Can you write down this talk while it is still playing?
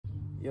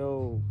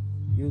Yo,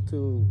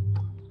 YouTube,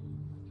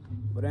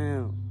 what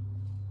down?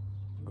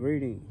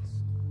 Greetings,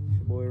 it's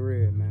your boy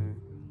Red, man.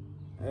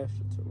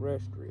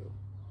 Extraterrestrial.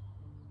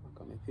 I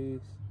come in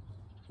peace.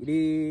 You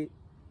did?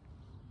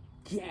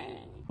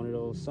 Gang! One of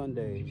those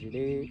Sundays, you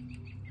did?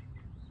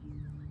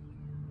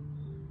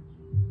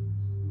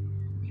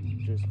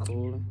 Just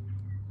cooling.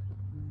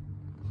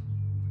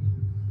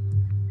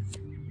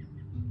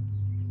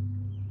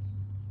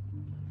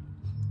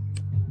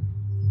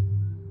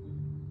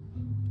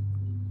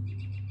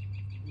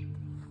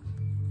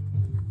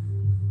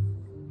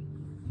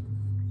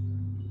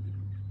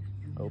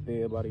 Hope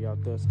everybody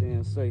out there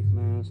staying safe,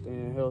 man,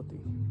 staying healthy.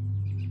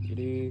 You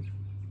dig?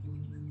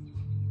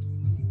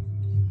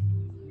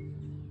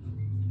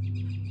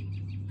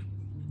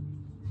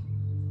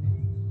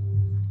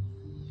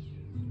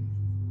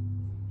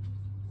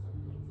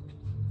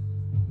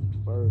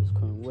 Birds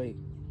couldn't wait.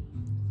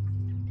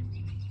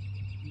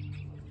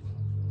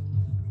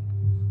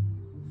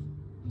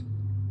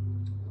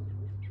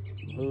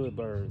 Hood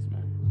birds,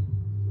 man.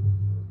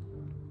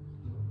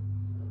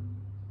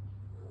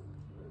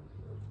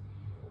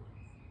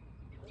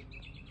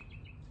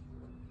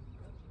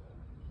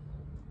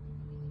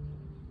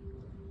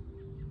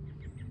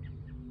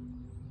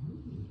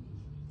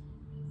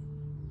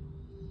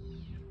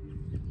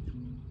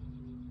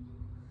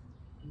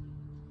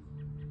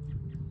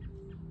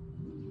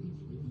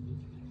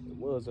 It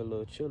was a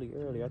little chilly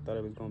early. I thought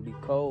it was gonna be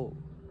cold.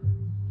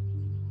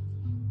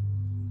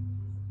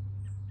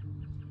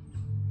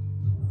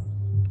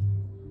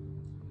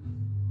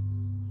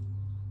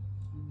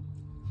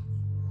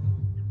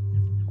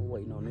 I'm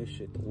waiting on this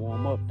shit to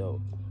warm up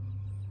though.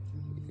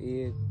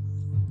 You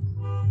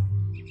feel?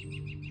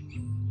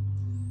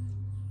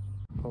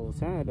 Whole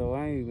time though,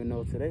 I didn't even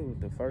know today was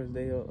the first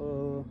day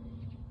of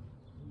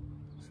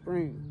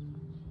spring.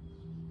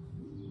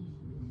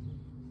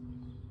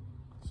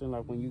 Seems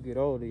like when you get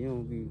older, you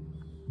don't be, you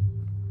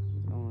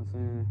know what I'm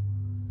saying?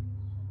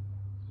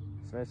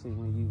 Especially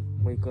when you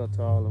wake up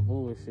to all the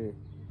bullshit.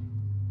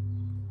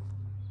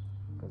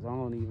 Cause I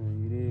don't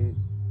even, you dig?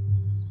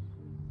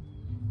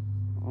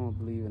 I don't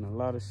believe in a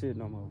lot of shit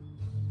no more.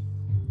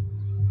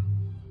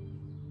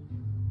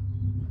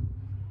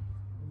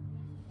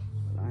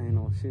 But I ain't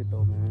on shit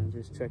though, man.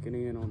 Just checking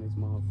in on this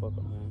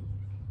motherfucker, man.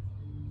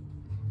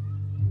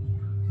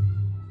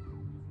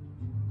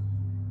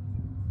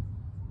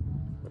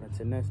 But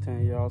until next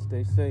time, y'all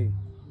stay safe.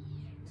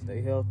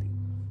 Stay healthy.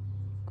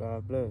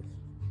 God bless.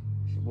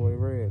 It's your boy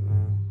Red,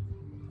 man.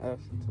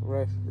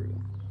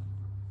 Extraterrestrial.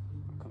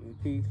 I come in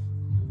peace.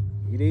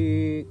 You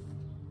dig?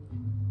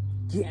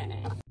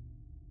 Yeah.